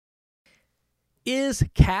Is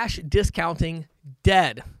cash discounting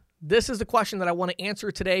dead? This is the question that I want to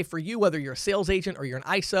answer today for you, whether you're a sales agent or you're an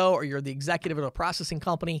ISO or you're the executive of a processing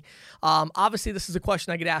company. Obviously, this is a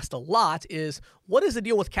question I get asked a lot is, what is the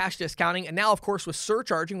deal with cash discounting? And now, of course, with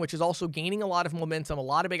surcharging, which is also gaining a lot of momentum, a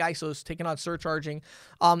lot of big ISOs taking on surcharging,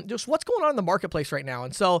 just what's going on in the marketplace right now.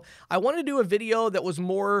 And so I wanted to do a video that was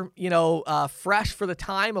more, fresh for the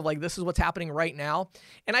time of like, this is what's happening right now.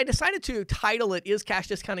 And I decided to title it, Is Cash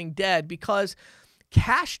Discounting Dead? Because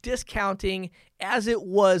cash discounting, as it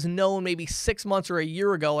was known maybe 6 months or a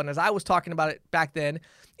year ago, and as I was talking about it back then,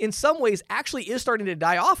 in some ways actually is starting to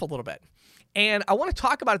die off a little bit. And I want to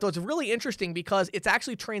talk about it, though. It's really interesting because it's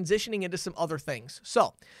actually transitioning into some other things.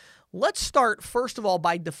 So let's start, first of all,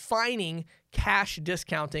 by defining cash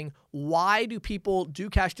discounting. Why do people do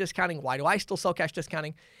cash discounting? Why do I still sell cash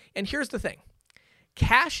discounting? And here's the thing.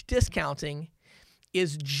 Cash discounting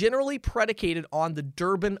is generally predicated on the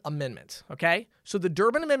Durbin Amendment, okay? So the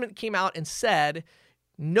Durbin Amendment came out and said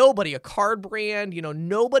nobody, a card brand,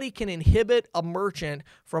 nobody can inhibit a merchant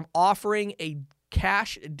from offering a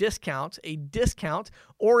cash discount,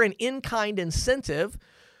 or an in-kind incentive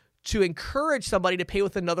to encourage somebody to pay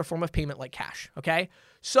with another form of payment like cash, okay?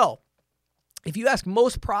 So if you ask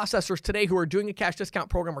most processors today who are doing a cash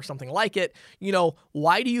discount program or something like it,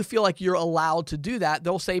 why do you feel like you're allowed to do that?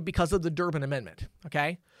 They'll say because of the Durbin Amendment,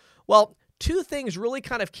 okay? Well, two things really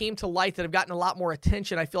kind of came to light that have gotten a lot more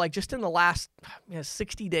attention, I feel like, just in the last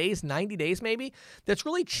 60 days, 90 days maybe, that's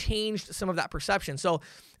really changed some of that perception. So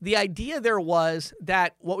the idea there was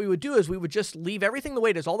that what we would do is we would just leave everything the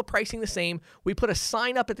way it is, all the pricing the same. We put a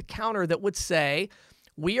sign up at the counter that would say,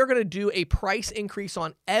 we are going to do a price increase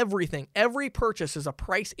on everything. Every purchase is a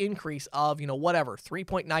price increase of,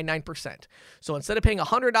 3.99%. So instead of paying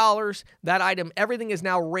 $100, that item, everything is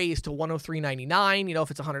now raised to $103.99.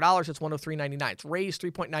 If it's $100, it's $103.99. It's raised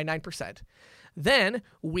 3.99%. Then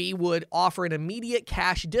we would offer an immediate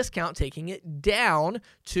cash discount, taking it down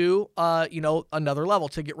to, another level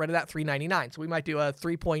to get rid of that $3.99. So we might do a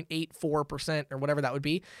 3.84% or whatever that would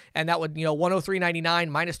be. And that would, $103.99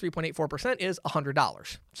 minus 3.84% is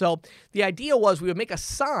 $100. So the idea was we would make a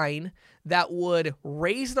sign that would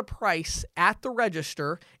raise the price at the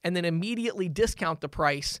register and then immediately discount the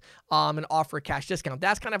price and offer a cash discount.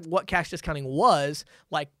 That's kind of what cash discounting was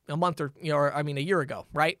like a month or, a year ago,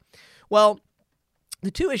 right? Well, the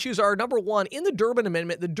two issues are, number one, in the Durbin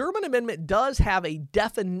Amendment does have a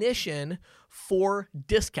definition for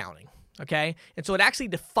discounting, okay? And so it actually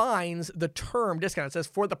defines the term discount. It says,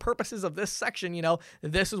 for the purposes of this section,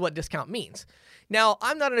 this is what discount means. Now,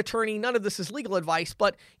 I'm not an attorney. None of this is legal advice,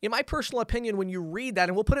 but in my personal opinion, when you read that,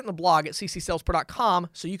 and we'll put it in the blog at ccsalespro.com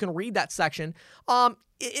so you can read that section,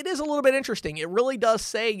 it is a little bit interesting. It really does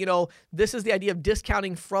say, this is the idea of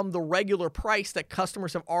discounting from the regular price that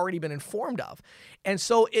customers have already been informed of. And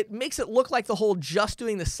so it makes it look like the whole just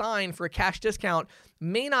doing the sign for a cash discount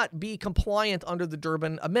may not be compliant under the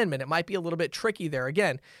Durbin Amendment. It might be a little bit tricky there.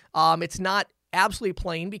 Again, it's not absolutely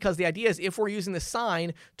plain, because the idea is if we're using the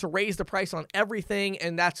sign to raise the price on everything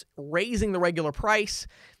and that's raising the regular price,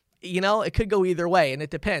 it could go either way, and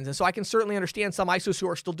it depends. And so I can certainly understand some ISOs who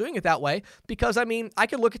are still doing it that way, because I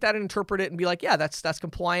can look at that and interpret it and be like, yeah, that's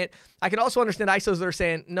compliant. I can also understand ISOs that are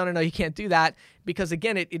saying, no, you can't do that, because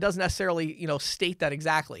again, it doesn't necessarily, state that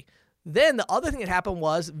exactly. Then the other thing that happened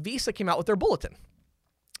was Visa came out with their bulletin.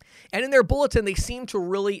 And in their bulletin, they seem to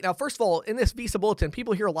really, now, first of all, in this Visa bulletin,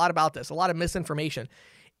 people hear a lot about this, a lot of misinformation.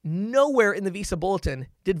 Nowhere in the Visa bulletin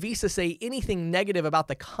did Visa say anything negative about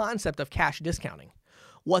the concept of cash discounting.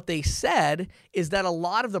 What they said is that a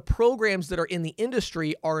lot of the programs that are in the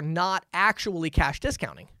industry are not actually cash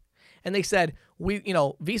discounting. And they said,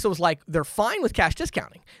 Visa was like, they're fine with cash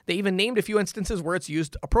discounting. They even named a few instances where it's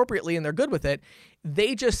used appropriately and they're good with it.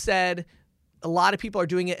 They just said a lot of people are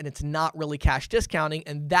doing it and it's not really cash discounting,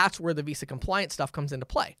 and that's where the Visa compliance stuff comes into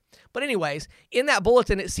play. But anyways, in that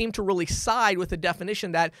bulletin, it seemed to really side with the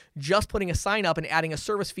definition that just putting a sign up and adding a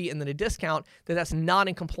service fee and then a discount, that's not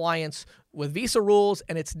in compliance with Visa rules,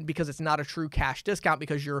 and it's because it's not a true cash discount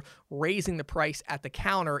because you're raising the price at the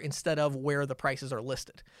counter instead of where the prices are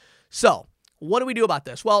listed. So what do we do about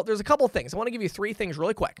this? Well, there's a couple of things. I want to give you three things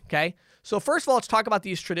really quick, okay? So first of all, let's talk about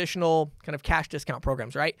these traditional kind of cash discount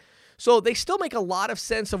programs, right? So they still make a lot of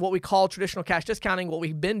sense of what we call traditional cash discounting. What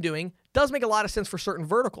we've been doing does make a lot of sense for certain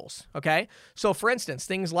verticals, okay? So for instance,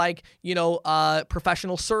 things like,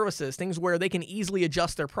 professional services, things where they can easily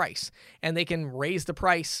adjust their price and they can raise the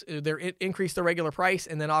price, increase the regular price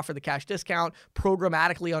and then offer the cash discount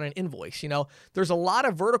programmatically on an invoice. There's a lot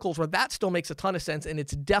of verticals where that still makes a ton of sense, and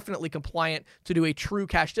it's definitely compliant to do a true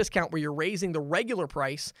cash discount where you're raising the regular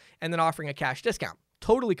price and then offering a cash discount.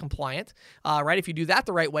 totally compliant, right? If you do that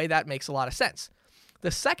the right way, that makes a lot of sense. The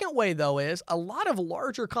second way, though, is a lot of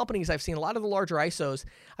larger companies I've seen, a lot of the larger ISOs,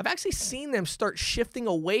 I've actually seen them start shifting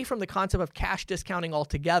away from the concept of cash discounting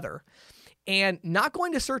altogether and not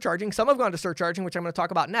going to surcharging. Some have gone to surcharging, which I'm going to talk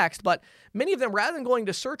about next, but many of them, rather than going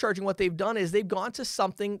to surcharging, what they've done is they've gone to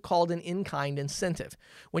something called an in-kind incentive.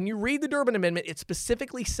 When you read the Durbin Amendment, it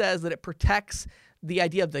specifically says that it protects the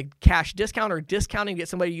idea of the cash discount or discounting to get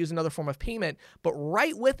somebody to use another form of payment, but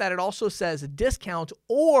right with that, it also says discount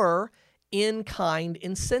or in-kind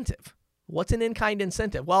incentive. What's an in-kind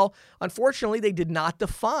incentive? Well, unfortunately, they did not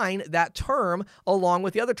define that term along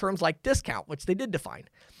with the other terms like discount, which they did define.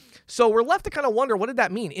 So we're left to kind of wonder, what did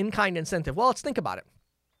that mean, in-kind incentive? Well, let's think about it.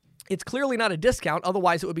 It's clearly not a discount,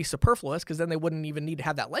 otherwise it would be superfluous because then they wouldn't even need to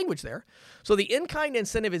have that language there. So the in-kind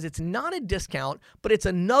incentive is it's not a discount, but it's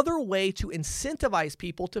another way to incentivize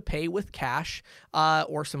people to pay with cash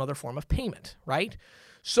or some other form of payment, right?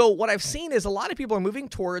 So what I've seen is a lot of people are moving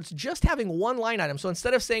towards just having one line item. So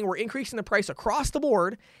instead of saying we're increasing the price across the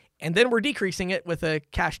board and then we're decreasing it with a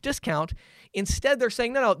cash discount, instead they're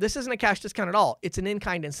saying, no, this isn't a cash discount at all. It's an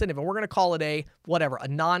in-kind incentive. And we're going to call it a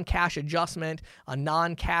non-cash adjustment, a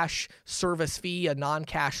non-cash service fee, a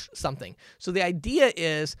non-cash something. So the idea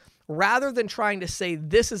is rather than trying to say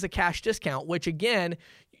this is a cash discount, which again,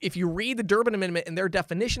 if you read the Durbin Amendment and their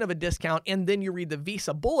definition of a discount and then you read the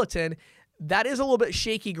Visa Bulletin, that is a little bit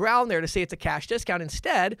shaky ground there to say it's a cash discount.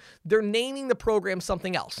 Instead, they're naming the program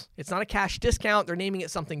something else. It's not a cash discount. They're naming it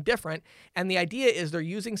something different. And the idea is they're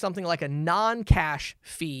using something like a non-cash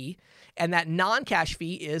fee, and that non-cash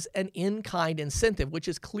fee is an in-kind incentive, which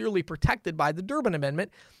is clearly protected by the Durbin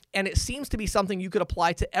Amendment, and it seems to be something you could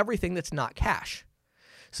apply to everything that's not cash.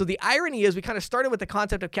 So the irony is we kind of started with the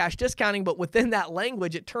concept of cash discounting, but within that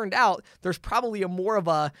language, it turned out there's probably a more of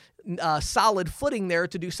a solid footing there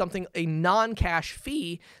to do something, a non-cash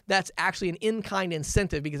fee that's actually an in-kind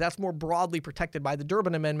incentive because that's more broadly protected by the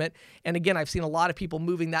Durbin Amendment. And again, I've seen a lot of people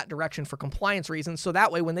moving that direction for compliance reasons. So that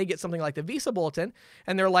way, when they get something like the Visa Bulletin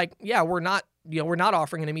and they're like, yeah, we're not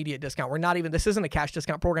offering an immediate discount. This isn't a cash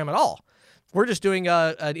discount program at all. We're just doing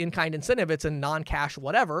an in-kind incentive. It's a non-cash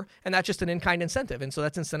whatever, and that's just an in-kind incentive. And so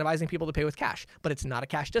that's incentivizing people to pay with cash, but it's not a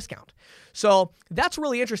cash discount. So that's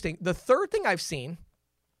really interesting. The third thing I've seen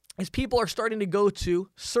is people are starting to go to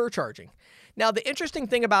surcharging. Now, the interesting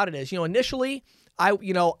thing about it is, initially, I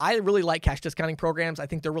really like cash discounting programs. I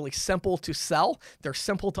think they're really simple to sell. They're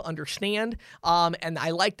simple to understand, and I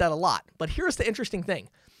like that a lot. But here's the interesting thing.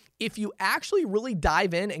 If you actually really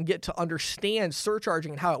dive in and get to understand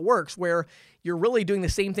surcharging and how it works, where you're really doing the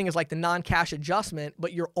same thing as like the non-cash adjustment,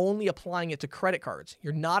 but you're only applying it to credit cards.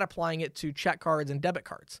 You're not applying it to check cards and debit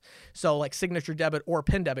cards. So like signature debit or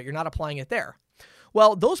PIN debit, you're not applying it there.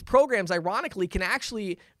 Well, those programs, ironically, can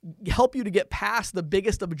actually help you to get past the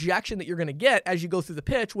biggest objection that you're going to get as you go through the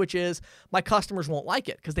pitch, which is my customers won't like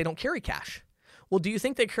it because they don't carry cash. Well, do you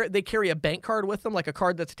think they carry a bank card with them, like a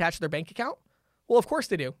card that's attached to their bank account? Well, of course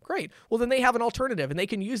they do. Great. Well, then they have an alternative, and they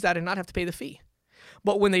can use that and not have to pay the fee.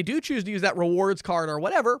 But when they do choose to use that rewards card or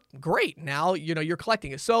whatever, great. Now, you're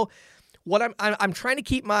collecting it. So what I'm trying to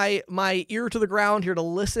keep my ear to the ground here to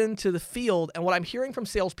listen to the field. And what I'm hearing from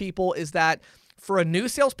salespeople is that for a new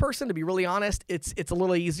salesperson, to be really honest, it's a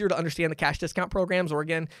little easier to understand the cash discount programs or,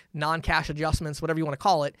 again, non-cash adjustments, whatever you want to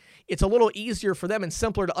call it. It's a little easier for them and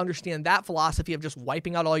simpler to understand that philosophy of just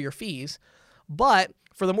wiping out all your fees. But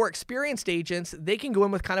for the more experienced agents, they can go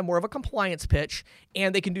in with kind of more of a compliance pitch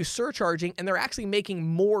and they can do surcharging and they're actually making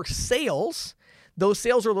more sales. Those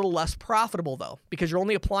sales are a little less profitable though, because you're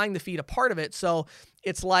only applying the fee to part of it. So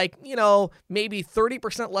it's like, maybe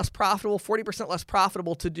 30% less profitable, 40% less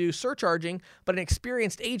profitable to do surcharging, but an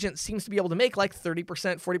experienced agent seems to be able to make like 30%,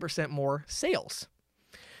 40% more sales.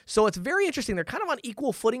 So it's very interesting. They're kind of on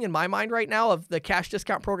equal footing in my mind right now of the cash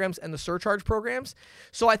discount programs and the surcharge programs.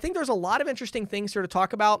 So I think there's a lot of interesting things here to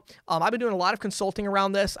talk about. I've been doing a lot of consulting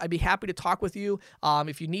around this. I'd be happy to talk with you.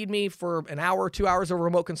 If you need me for an hour or 2 hours of a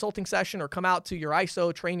remote consulting session or come out to your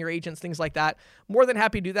ISO, train your agents, things like that, more than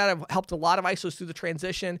happy to do that. I've helped a lot of ISOs through the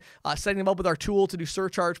transition, setting them up with our tool to do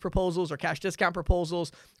surcharge proposals or cash discount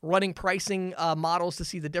proposals, running pricing models to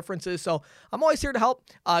see the differences. So I'm always here to help.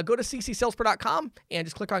 Go to ccsalespro.com and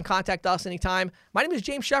just click on contact us anytime. My name is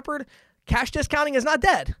James Shepard. Cash discounting is not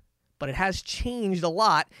dead, but it has changed a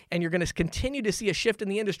lot, and you're going to continue to see a shift in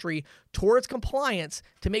the industry towards compliance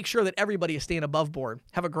to make sure that everybody is staying above board.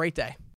 Have a great day.